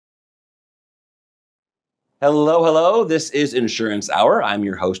Hello, hello. This is Insurance Hour. I'm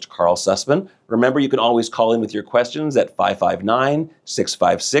your host, Karl Susman. Remember, you can always call in with your questions at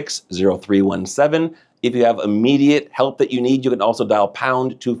 559-656-0317. If you have immediate help that you need, you can also dial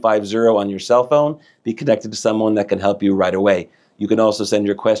pound 250 on your cell phone. Be connected to someone that can help you right away. You can also send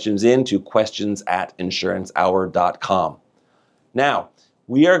your questions in to questions@insurancehour.com. Now,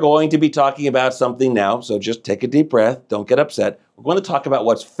 we are going to be talking about something now, so just take a deep breath. Don't get upset. We're going to talk about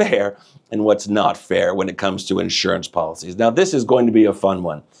what's fair and what's not fair when it comes to insurance policies. Now, this is going to be a fun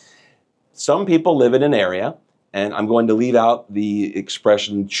one. Some people live in an area, and I'm going to leave out the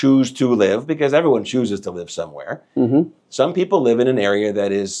expression choose to live because everyone chooses to live somewhere. Some people live in an area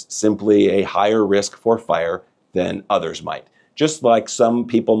that is simply a higher risk for fire than others might. Just like some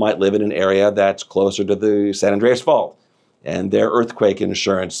people might live in an area that's closer to the San Andreas Fault, and their earthquake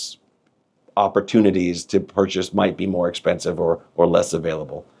insurance opportunities to purchase might be more expensive or less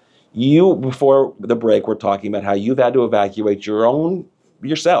available. You, before the break, were talking about how you've had to evacuate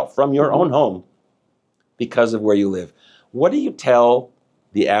yourself from your own home because of where you live. What do you tell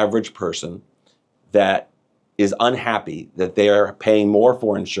the average person that is unhappy that they are paying more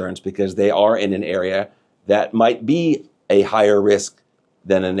for insurance because they are in an area that might be a higher risk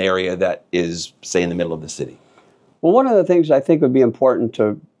than an area that is, say, in the middle of the city? Well, one of the things I think would be important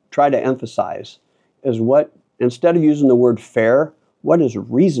to try to emphasize is what, instead of using the word fair, what is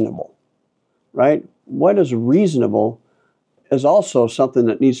reasonable, right? What is reasonable is also something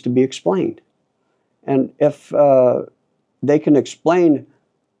that needs to be explained. And if they can explain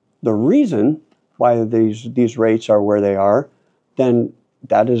the reason why these rates are where they are, then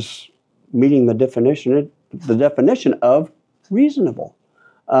that is meeting the definition of reasonable.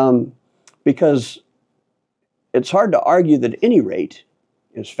 Because it's hard to argue that any rate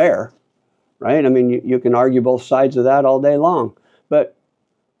is fair, right? I mean, you can argue both sides of that all day long. But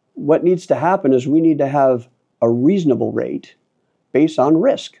what needs to happen is we need to have a reasonable rate based on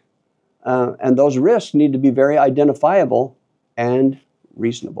risk. And those risks need to be very identifiable and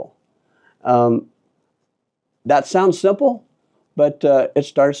reasonable. That sounds simple, but it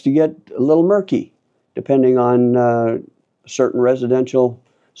starts to get a little murky depending on certain residential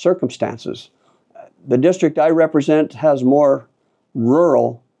circumstances. The district I represent has more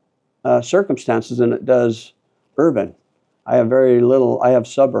rural circumstances than it does urban. I have very little, I have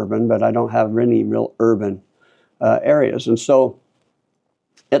suburban, but I don't have any real urban areas. And so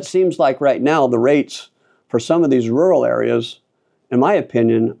it seems like right now the rates for some of these rural areas, in my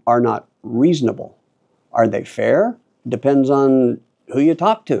opinion, are not reasonable. Are they fair? Depends on who you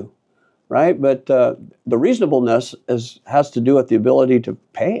talk to, right? But the reasonableness has to do with the ability to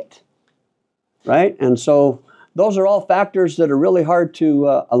pay it. Right? And so those are all factors that are really hard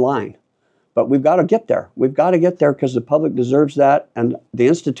to align. But we've got to get there. We've got to get there because the public deserves that and the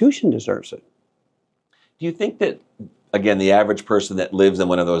institution deserves it. Do you think that, again, the average person that lives in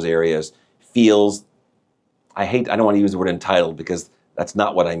one of those areas feels, I don't want to use the word entitled because that's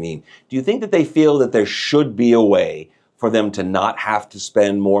not what I mean. Do you think that they feel that there should be a way for them to not have to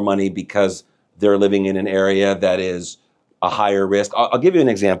spend more money because they're living in an area that is a higher risk? I'll give you an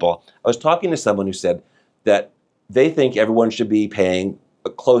example. I was talking to someone who said that they think everyone should be paying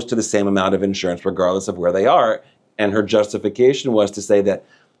close to the same amount of insurance regardless of where they are. And her justification was to say that,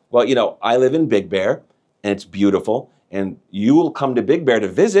 well, you know, I live in Big Bear and it's beautiful and you will come to Big Bear to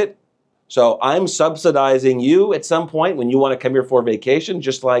visit. So I'm subsidizing you at some point when you want to come here for vacation,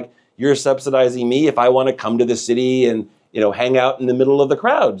 just like you're subsidizing me if I want to come to the city and, you know, hang out in the middle of the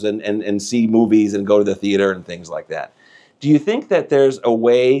crowds and see movies and go to the theater and things like that. Do you think that there's a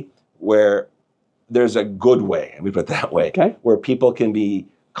way where there's a good way, and we put it that way, okay, where people can be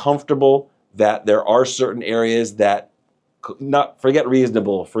comfortable that there are certain areas that, not forget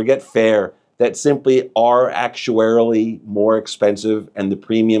reasonable, forget fair, that simply are actuarially more expensive and the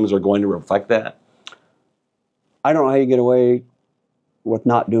premiums are going to reflect that? I don't know how you get away with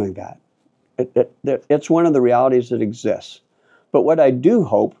not doing that. It's one of the realities that exists. But what I do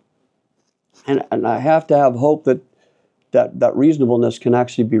hope, and I have to have hope that reasonableness can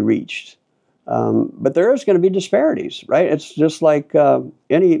actually be reached. But there is going to be disparities, right? It's just like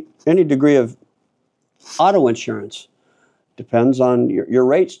any degree of auto insurance. Depends on, your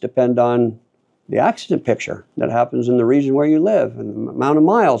rates depend on the accident picture that happens in the region where you live and the amount of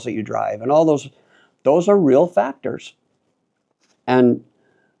miles that you drive and all those are real factors. And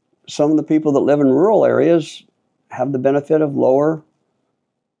some of the people that live in rural areas have the benefit of lower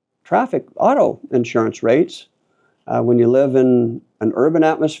traffic auto insurance rates. When you live in an urban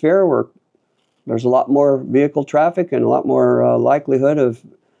atmosphere where there's a lot more vehicle traffic and a lot more likelihood of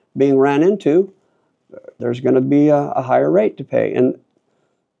being ran into, there's going to be a higher rate to pay. And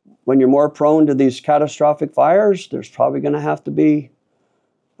when you're more prone to these catastrophic fires, there's probably going to have to be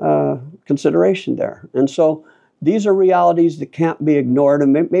consideration there. And so these are realities that can't be ignored.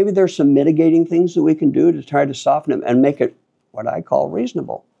 And maybe there's some mitigating things that we can do to try to soften them and make it what I call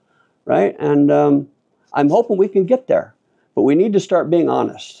reasonable, right? And I'm hoping we can get there. But we need to start being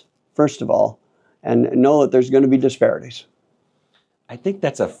honest, first of all, and know that there's going to be disparities. I think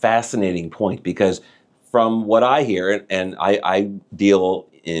that's a fascinating point because from what I hear, and I deal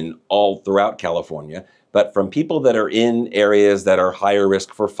in all throughout California, but from people that are in areas that are higher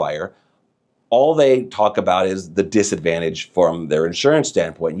risk for fire, all they talk about is the disadvantage from their insurance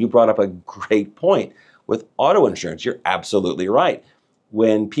standpoint. You brought up a great point with auto insurance. You're absolutely right.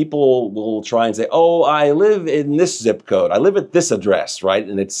 When people will try and say, oh, I live in this zip code, I live at this address, right?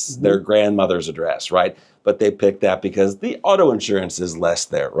 And it's their grandmother's address, right? But they pick that because the auto insurance is less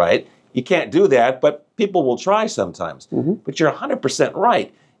there, right? You can't do that, but people will try sometimes. But you're 100%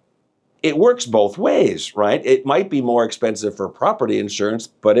 right. It works both ways, right? It might be more expensive for property insurance,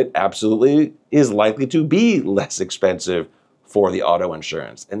 but it absolutely is likely to be less expensive for the auto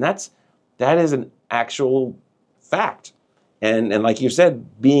insurance. And that is an actual fact. And like you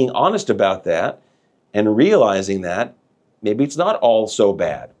said, being honest about that and realizing that maybe it's not all so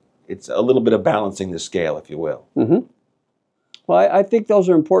bad. It's a little bit of balancing the scale, if you will. Well, I think those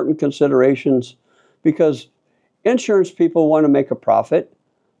are important considerations because insurance people want to make a profit,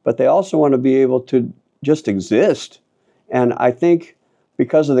 but they also want to be able to just exist. And I think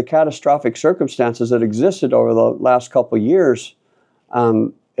because of the catastrophic circumstances that existed over the last couple of years,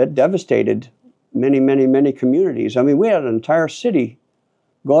 it devastated many communities. I mean, we had an entire city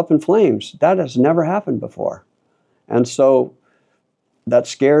go up in flames. That has never happened before. And so that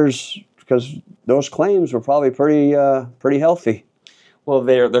scares, because those claims were probably pretty healthy. Well,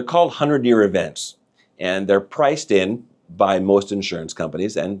 they're called 100-year events, and they're priced in by most insurance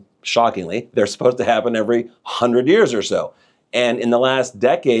companies, and shockingly, they're supposed to happen every 100 years or so. And in the last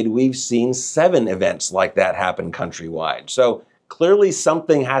decade, we've seen 7 events like that happen countrywide. So clearly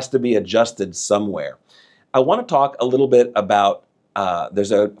something has to be adjusted somewhere. I want to talk a little bit about,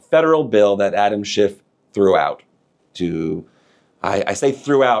 there's a federal bill that Adam Schiff threw out to, I say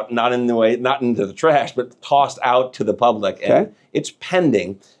threw out, not into the trash, but tossed out to the public. Okay. And it's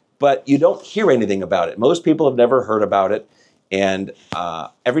pending, but you don't hear anything about it. Most people have never heard about it. And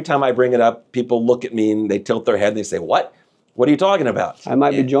every time I bring it up, people look at me and they tilt their head and they say, what? What are you talking about? I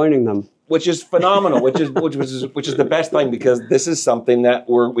might be joining them. Which is phenomenal, which is the best thing, because this is something that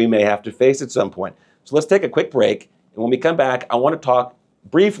we may have to face at some point. So let's take a quick break, and when we come back, I want to talk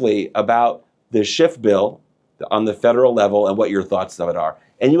briefly about the Schiff bill on the federal level and what your thoughts of it are.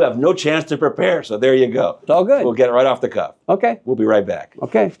 And you have no chance to prepare, so there you go. It's all good. We'll get it right off the cuff. Okay. We'll be right back.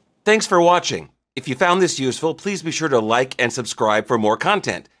 Okay. Thanks for watching. If you found this useful, please be sure to like and subscribe for more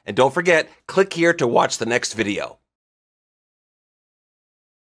content. And don't forget, click here to watch the next video.